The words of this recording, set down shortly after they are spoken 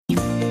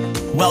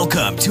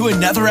Welcome to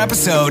another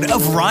episode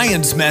of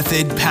Ryan's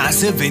Method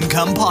Passive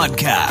Income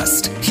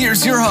Podcast.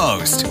 Here's your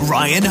host,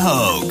 Ryan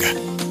Hogue.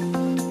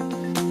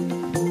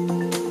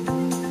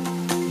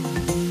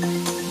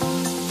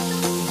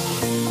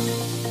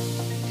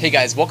 Hey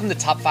guys, welcome to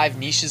Top 5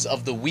 Niches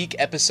of the Week,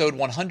 episode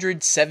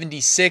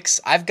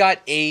 176. I've got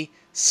a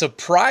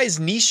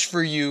surprise niche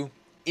for you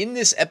in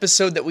this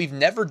episode that we've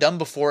never done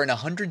before in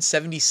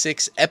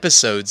 176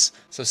 episodes.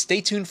 So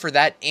stay tuned for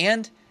that.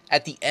 And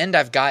at the end,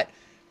 I've got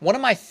one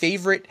of my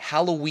favorite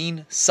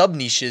Halloween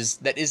sub-niches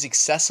that is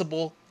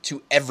accessible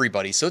to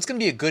everybody. So it's going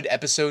to be a good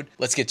episode.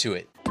 Let's get to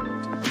it.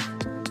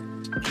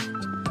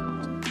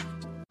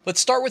 Let's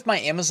start with my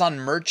Amazon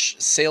merch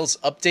sales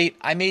update.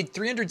 I made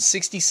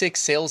 366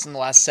 sales in the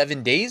last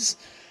 7 days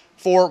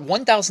for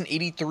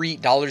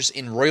 $1,083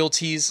 in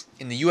royalties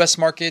in the US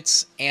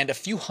markets and a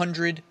few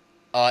hundred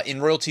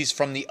in royalties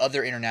from the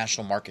other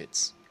international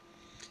markets.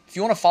 If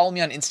you want to follow me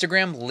on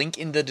Instagram, link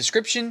in the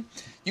description,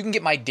 you can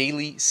get my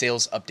daily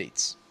sales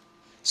updates.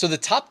 So the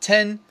top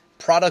 10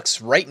 products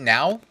right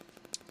now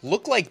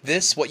look like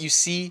this, what you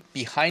see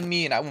behind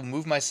me, and I will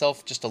move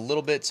myself just a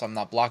little bit so I'm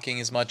not blocking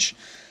as much.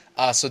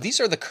 So these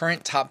are the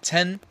current top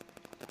 10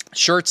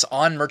 shirts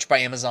on Merch by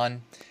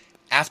Amazon.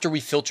 After we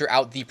filter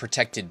out the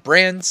protected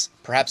brands,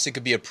 perhaps it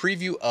could be a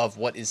preview of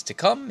what is to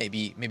come.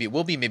 Maybe it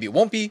will be, maybe it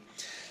won't be.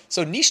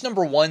 So niche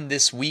number 1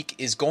 this week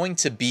is going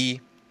to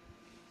be,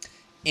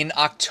 in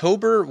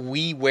October,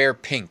 we wear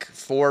pink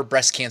for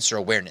breast cancer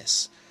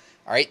awareness.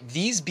 All right,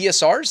 these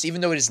BSRs,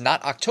 even though it is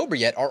not October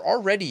yet, are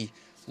already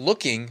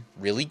looking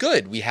really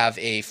good. We have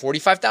a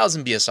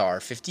 45,000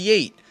 BSR,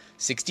 58,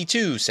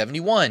 62,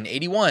 71,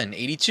 81,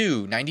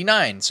 82,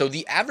 99. So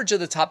the average of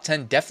the top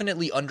 10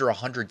 definitely under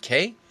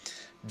 100K.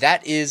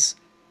 That is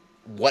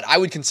what I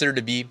would consider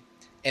to be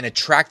an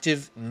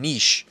attractive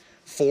niche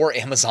for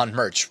Amazon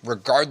merch,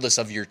 regardless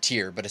of your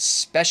tier, but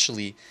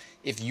especially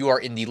if you are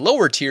in the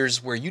lower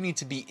tiers where you need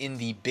to be in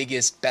the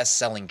biggest,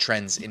 best-selling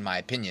trends, in my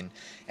opinion.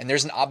 And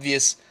there's an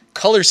obvious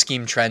color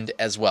scheme trend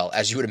as well,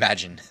 as you would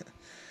imagine.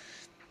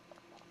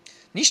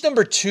 Niche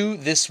number 2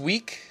 this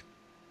week,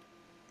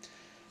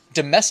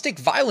 domestic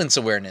violence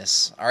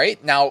awareness. All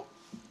right, now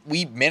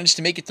we managed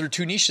to make it through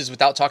 2 niches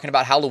without talking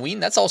about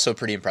Halloween. That's also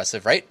pretty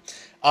impressive, right?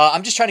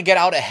 I'm just trying to get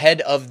out ahead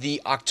of the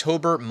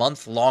October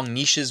month-long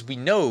niches. We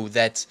know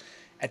that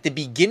at the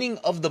beginning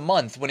of the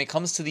month, when it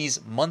comes to these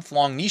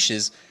month-long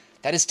niches,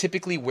 that is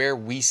typically where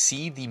we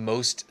see the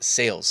most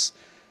sales.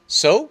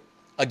 So,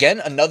 again,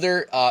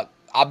 another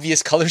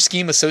obvious color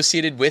scheme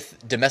associated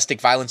with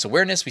domestic violence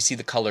awareness. We see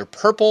the color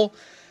purple.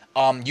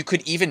 You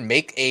could even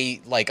make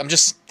I'm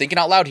just thinking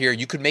out loud here,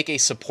 you could make a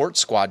support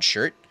squad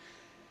shirt,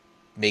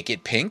 make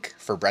it pink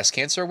for breast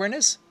cancer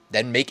awareness,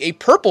 then make a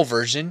purple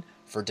version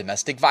for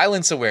domestic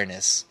violence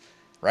awareness,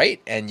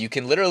 right? And you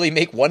can literally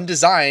make one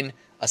design,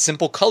 a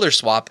simple color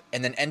swap,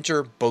 and then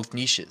enter both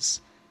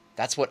niches.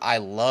 That's what I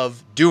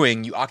love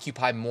doing. You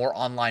occupy more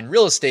online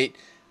real estate,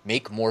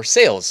 make more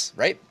sales,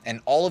 right?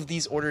 And all of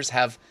these orders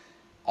have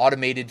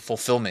automated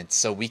fulfillment,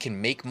 so we can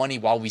make money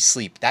while we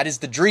sleep. That is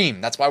the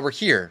dream. That's why we're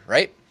here,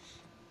 right?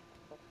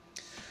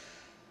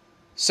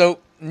 So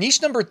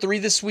niche number 3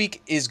 this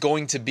week is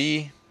going to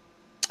be,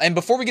 and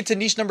before we get to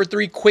niche number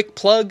 3, quick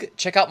plug,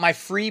 check out my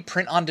free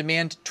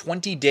print-on-demand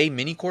 20-day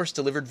mini course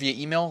delivered via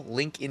email,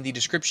 link in the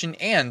description,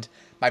 and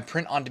my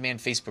print-on-demand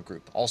Facebook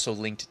group, also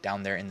linked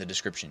down there in the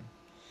description.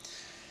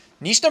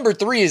 Niche number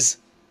 3 is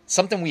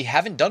something we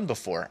haven't done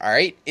before, all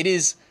right? It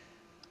is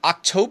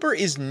October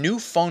is new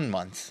phone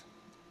month,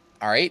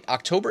 all right?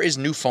 October is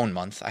new phone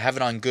month. I have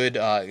it on good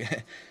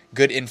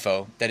good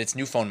info that it's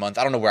new phone month.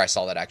 I don't know where I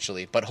saw that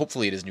actually, but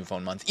hopefully it is new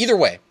phone month. Either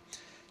way,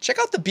 check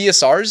out the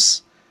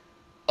BSRs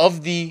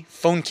of the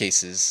phone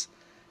cases,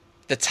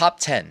 the top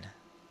 10,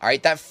 all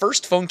right? That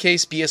first phone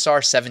case,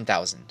 BSR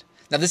 7,000.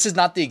 Now, this is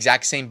not the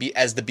exact same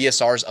as the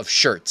BSRs of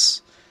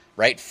shirts,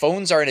 right?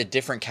 Phones are in a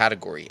different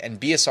category, and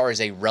BSR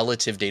is a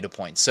relative data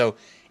point. So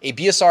a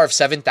BSR of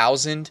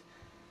 7,000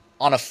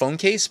 on a phone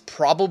case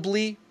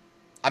probably,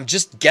 I'm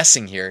just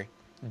guessing here,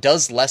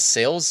 does less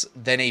sales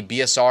than a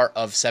BSR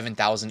of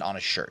 7,000 on a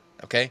shirt,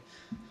 okay?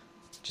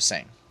 Just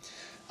saying.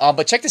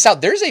 But check this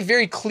out. There's a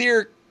very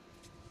clear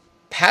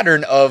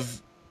pattern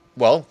of,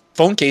 well,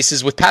 phone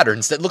cases with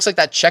patterns that looks like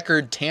that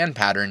checkered tan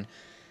pattern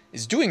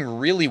is doing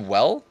really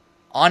well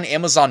on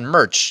Amazon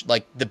merch.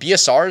 Like the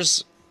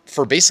BSRs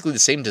for basically the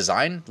same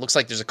design, looks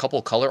like there's a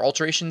couple color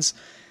alterations.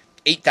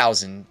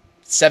 8,000,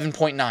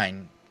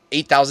 7.9,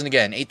 8,000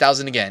 again,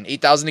 8,000 again,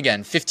 8,000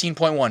 again,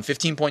 15.1,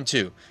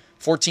 15.2,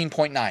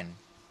 14.9.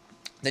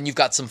 Then you've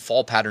got some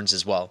fall patterns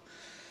as well.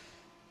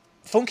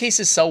 Phone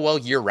cases sell well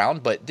year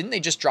round, but didn't they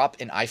just drop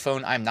an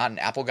iPhone? I'm not an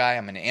Apple guy,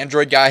 I'm an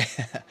Android guy,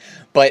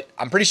 but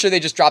I'm pretty sure they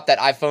just dropped that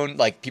iPhone.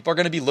 Like, people are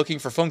going to be looking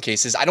for phone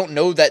cases. I don't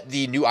know that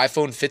the new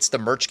iPhone fits the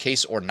merch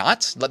case or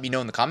not. Let me know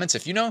in the comments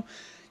if you know.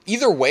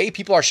 Either way,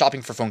 people are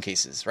shopping for phone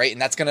cases, right?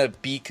 And that's going to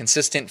be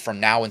consistent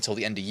from now until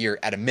the end of the year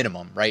at a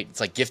minimum, right?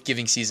 It's like gift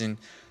giving season.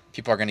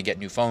 People are going to get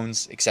new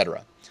phones,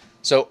 etc.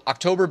 So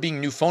October being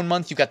new phone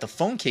month, you got the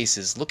phone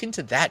cases. Look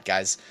into that,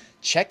 guys.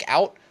 Check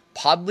out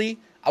Podly.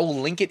 I will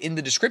link it in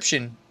the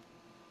description.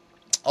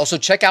 Also,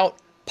 check out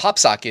pop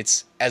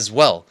sockets as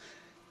well.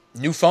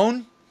 New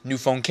phone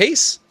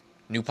case,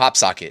 new pop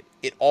socket.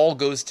 It all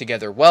goes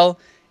together well.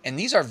 And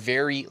these are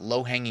very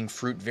low-hanging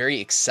fruit, very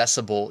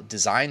accessible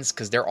designs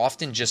because they're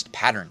often just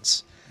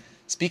patterns.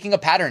 Speaking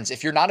of patterns,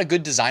 if you're not a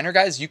good designer,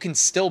 guys, you can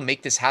still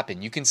make this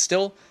happen. You can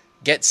still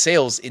get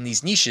sales in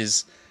these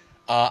niches.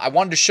 I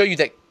wanted to show you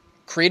that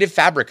Creative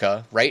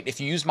Fabrica, right? If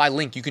you use my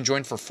link, you can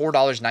join for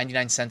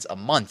 $4.99 a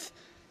month.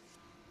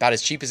 About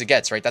as cheap as it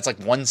gets, right? That's like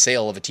one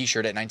sale of a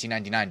t-shirt at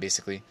 $19.99,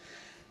 basically.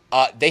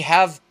 They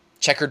have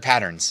checkered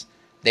patterns.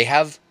 They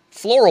have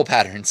floral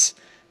patterns.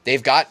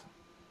 They've got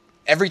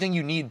everything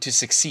you need to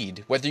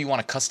succeed. Whether you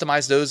want to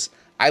customize those,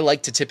 I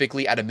like to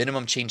typically, at a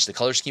minimum, change the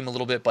color scheme a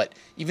little bit. But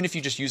even if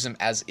you just use them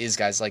as is,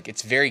 guys, like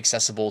it's very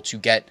accessible to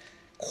get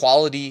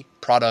quality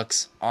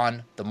products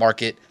on the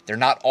market. They're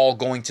not all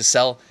going to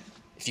sell.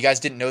 If you guys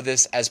didn't know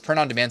this, as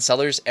print-on-demand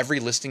sellers, every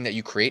listing that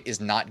you create is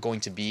not going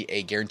to be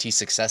a guaranteed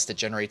success that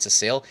generates a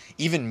sale.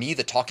 Even me,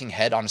 the talking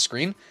head on a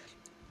screen,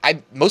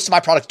 most of my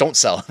products don't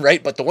sell,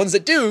 right? But the ones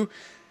that do,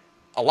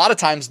 a lot of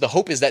times the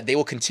hope is that they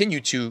will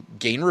continue to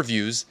gain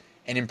reviews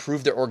and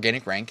improve their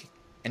organic rank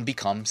and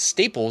become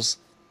staples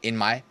in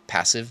my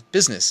passive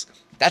business.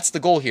 That's the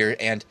goal here.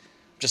 And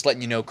just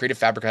letting you know, Creative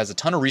Fabrica has a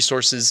ton of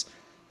resources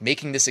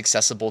making this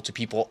accessible to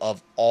people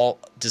of all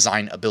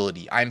design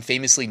ability. I'm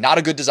famously not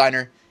a good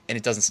designer, and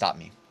it doesn't stop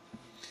me.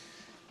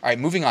 All right,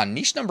 moving on.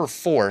 Niche number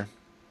 4,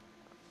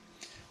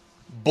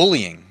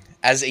 bullying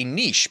as a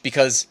niche,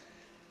 because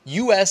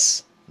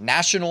U.S.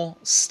 National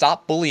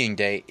Stop Bullying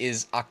Day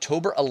is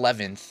October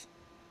 11th,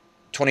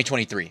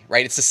 2023,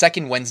 right? It's the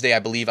second Wednesday, I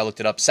believe. I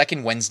looked it up.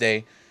 Second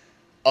Wednesday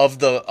of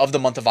the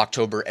month of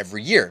October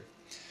every year.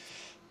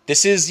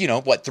 This is,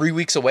 3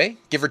 weeks away,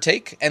 give or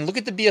take. And look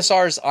at the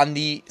BSRs on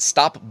the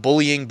Stop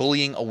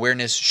Bullying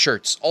Awareness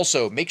shirts.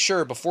 Also, make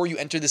sure before you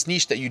enter this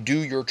niche that you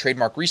do your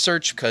trademark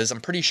research, because I'm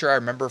pretty sure I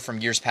remember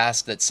from years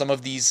past that some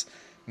of these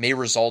may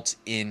result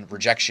in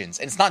rejections.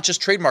 And it's not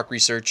just trademark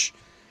research.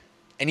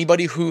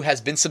 Anybody who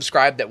has been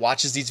subscribed that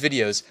watches these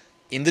videos,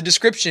 in the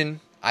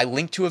description, I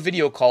linked to a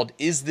video called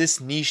Is This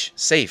Niche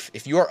Safe?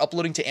 If you are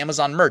uploading to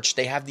Amazon merch,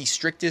 they have the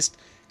strictest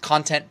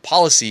content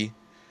policy.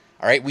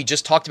 All right, we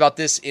just talked about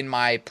this in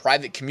my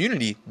private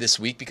community this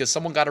week because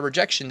someone got a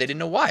rejection. They didn't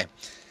know why.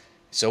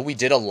 So we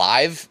did a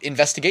live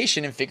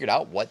investigation and figured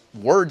out what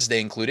words they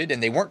included,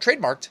 and they weren't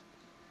trademarked.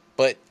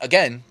 But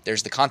again,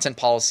 there's the content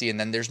policy, and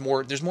then there's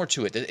more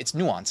to it. It's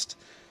nuanced.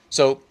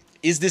 So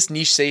Is This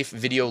Niche Safe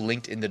video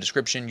linked in the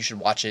description. You should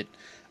watch it.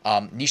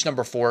 Niche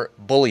number 4,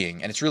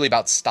 bullying. And it's really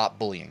about Stop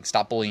Bullying.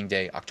 Stop Bullying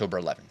Day,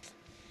 October 11th.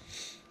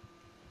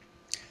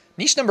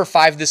 Niche number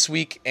 5 this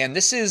week, and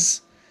this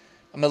is,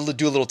 I'm going to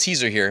do a little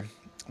teaser here.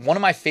 One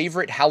of my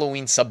favorite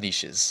Halloween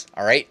sub-niches,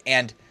 all right?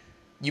 And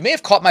you may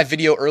have caught my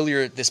video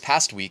earlier this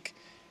past week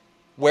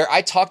where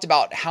I talked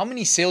about how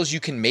many sales you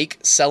can make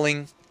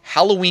selling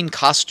Halloween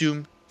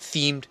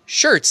costume-themed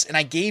shirts, and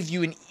I gave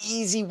you an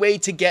easy way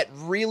to get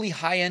really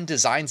high-end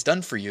designs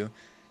done for you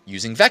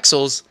using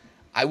Vexels.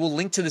 I will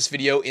link to this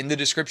video in the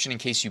description in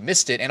case you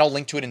missed it, and I'll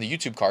link to it in the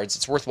YouTube cards.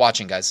 It's worth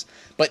watching, guys.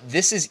 But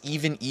this is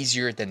even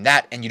easier than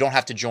that, and you don't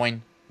have to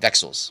join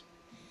Vexels.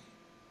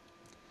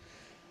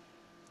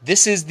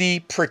 This is the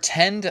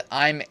pretend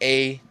I'm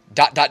a ...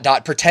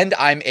 pretend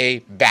I'm a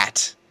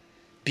bat,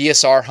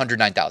 BSR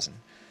 109,000.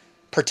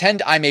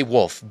 Pretend I'm a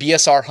wolf,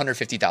 BSR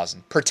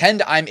 150,000.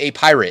 Pretend I'm a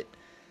pirate,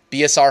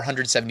 BSR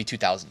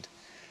 172,000.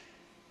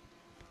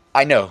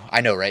 I know,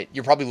 right?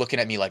 You're probably looking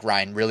at me like,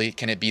 Ryan, really?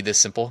 Can it be this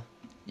simple?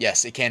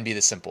 Yes, it can be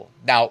this simple.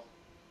 Now,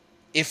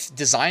 if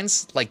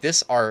designs like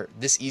this are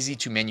this easy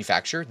to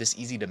manufacture, this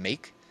easy to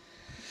make,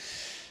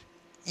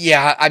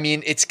 yeah, I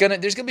mean,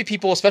 there's gonna be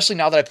people, especially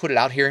now that I put it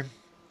out here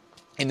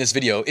in this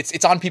video,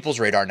 it's on people's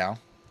radar now.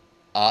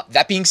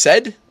 That being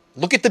said,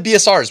 look at the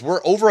BSRs.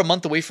 We're over a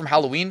month away from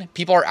Halloween.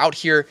 People are out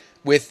here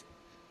with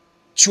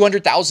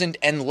 200,000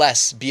 and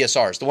less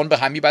BSRs. The one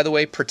behind me, by the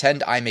way,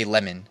 pretend I'm a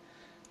lemon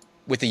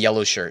with a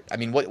yellow shirt. I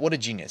mean, what a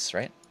genius,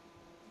 right?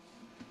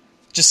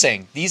 Just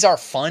saying, these are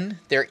fun.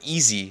 They're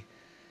easy.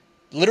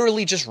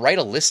 Literally just write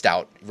a list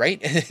out,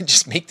 right? And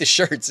just make the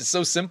shirts. It's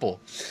so simple.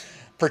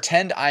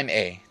 Pretend I'm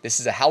a. This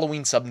is a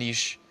Halloween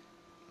sub-niche.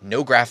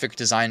 No graphic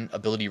design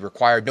ability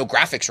required. No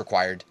graphics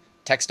required.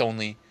 Text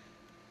only.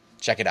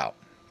 Check it out.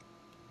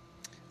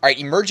 All right,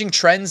 emerging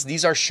trends.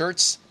 These are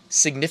shirts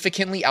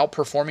significantly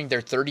outperforming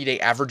their 30-day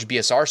average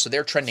BSR. So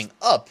they're trending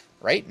up,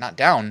 right? Not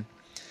down.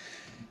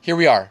 Here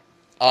we are.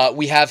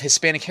 We have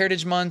Hispanic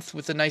Heritage Month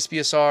with a nice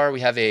BSR. We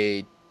have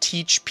a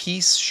Teach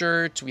Peace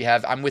shirt. We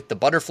have I'm with the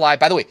butterfly.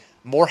 By the way,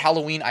 more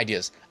Halloween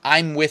ideas.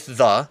 I'm with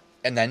the,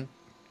 and then,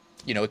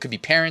 it could be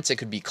parents. It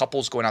could be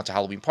couples going out to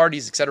Halloween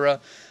parties, etc.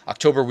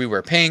 October, we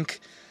wear pink.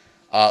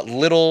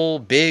 Little,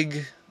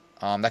 big.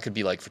 That could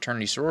be like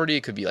fraternity, sorority.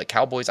 It could be like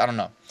cowboys. I don't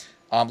know.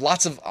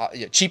 Lots of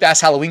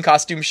cheap-ass Halloween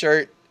costume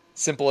shirt.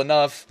 Simple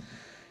enough.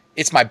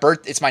 It's my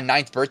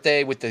 9th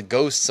birthday with the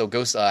ghosts. So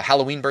ghost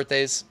Halloween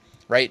birthdays,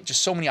 right?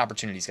 Just so many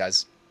opportunities,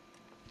 guys.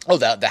 Oh,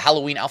 the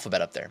Halloween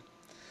alphabet up there.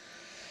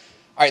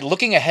 All right,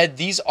 looking ahead,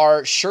 these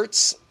are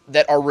shirts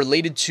that are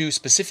related to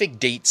specific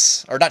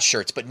dates, or not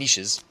shirts, but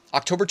niches.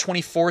 October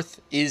 24th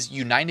is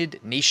United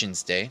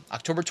Nations Day.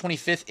 October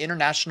 25th,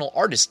 International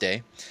Artist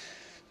Day.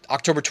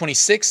 October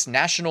 26th,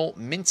 National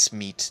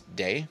Mincemeat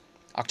Day.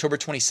 October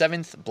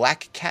 27th,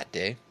 Black Cat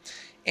Day.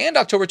 And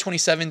October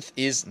 27th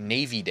is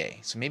Navy Day.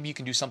 So maybe you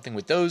can do something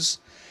with those.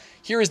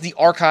 Here is the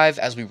archive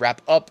as we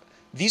wrap up.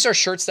 These are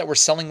shirts that were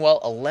selling well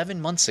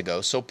 11 months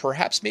ago, so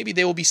perhaps maybe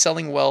they will be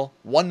selling well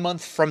 1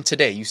 month from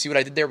today. You see what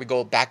I did there? We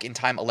go back in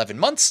time 11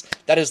 months.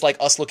 That is like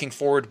us looking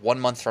forward 1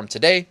 month from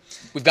today.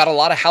 We've got a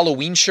lot of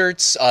Halloween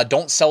shirts.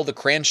 Don't sell the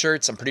crayon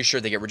shirts. I'm pretty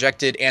sure they get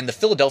rejected. And the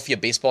Philadelphia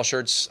baseball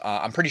shirts,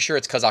 I'm pretty sure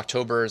it's because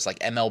October is like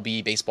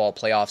MLB baseball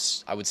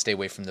playoffs. I would stay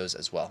away from those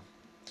as well.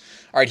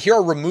 All right, here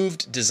are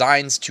removed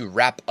designs to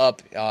wrap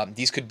up.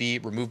 These could be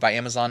removed by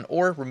Amazon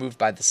or removed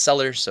by the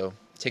seller, so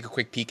take a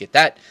quick peek at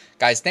that.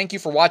 Guys, thank you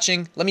for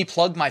watching. Let me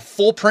plug my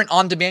full print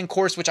on demand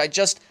course, which I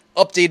just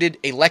updated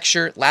a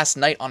lecture last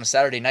night on a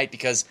Saturday night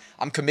because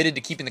I'm committed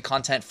to keeping the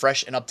content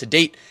fresh and up to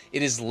date.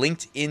 It is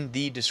linked in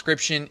the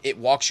description. It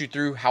walks you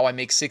through how I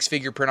make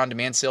six-figure print on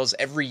demand sales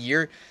every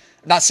year.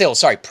 Not sales,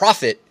 sorry,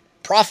 profit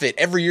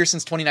every year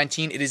since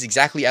 2019. It is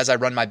exactly as I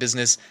run my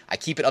business. I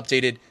keep it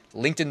updated,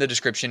 linked in the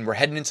description. We're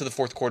heading into the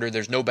fourth quarter.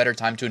 There's no better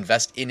time to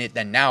invest in it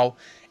than now.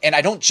 And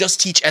I don't just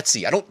teach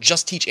Etsy. I don't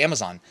just teach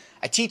Amazon.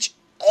 I teach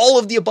all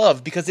of the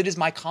above because it is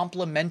my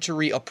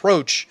complementary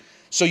approach.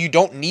 So you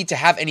don't need to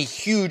have any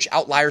huge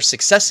outlier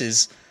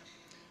successes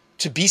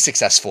to be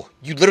successful.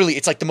 You literally,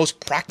 it's like the most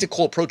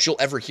practical approach you'll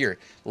ever hear.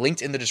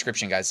 Linked in the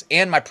description, guys.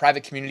 And my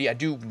private community. I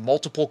do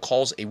multiple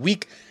calls a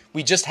week.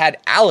 We just had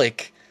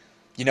Alec,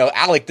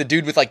 the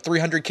dude with like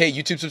 300K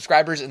YouTube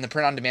subscribers in the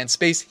print on demand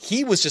space.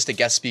 He was just a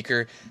guest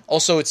speaker.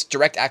 Also, it's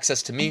direct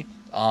access to me.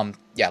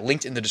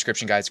 Linked in the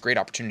description, guys. Great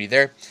opportunity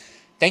there.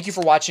 Thank you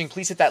for watching.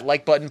 Please hit that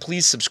like button.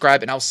 Please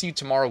subscribe, and I'll see you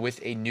tomorrow with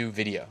a new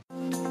video.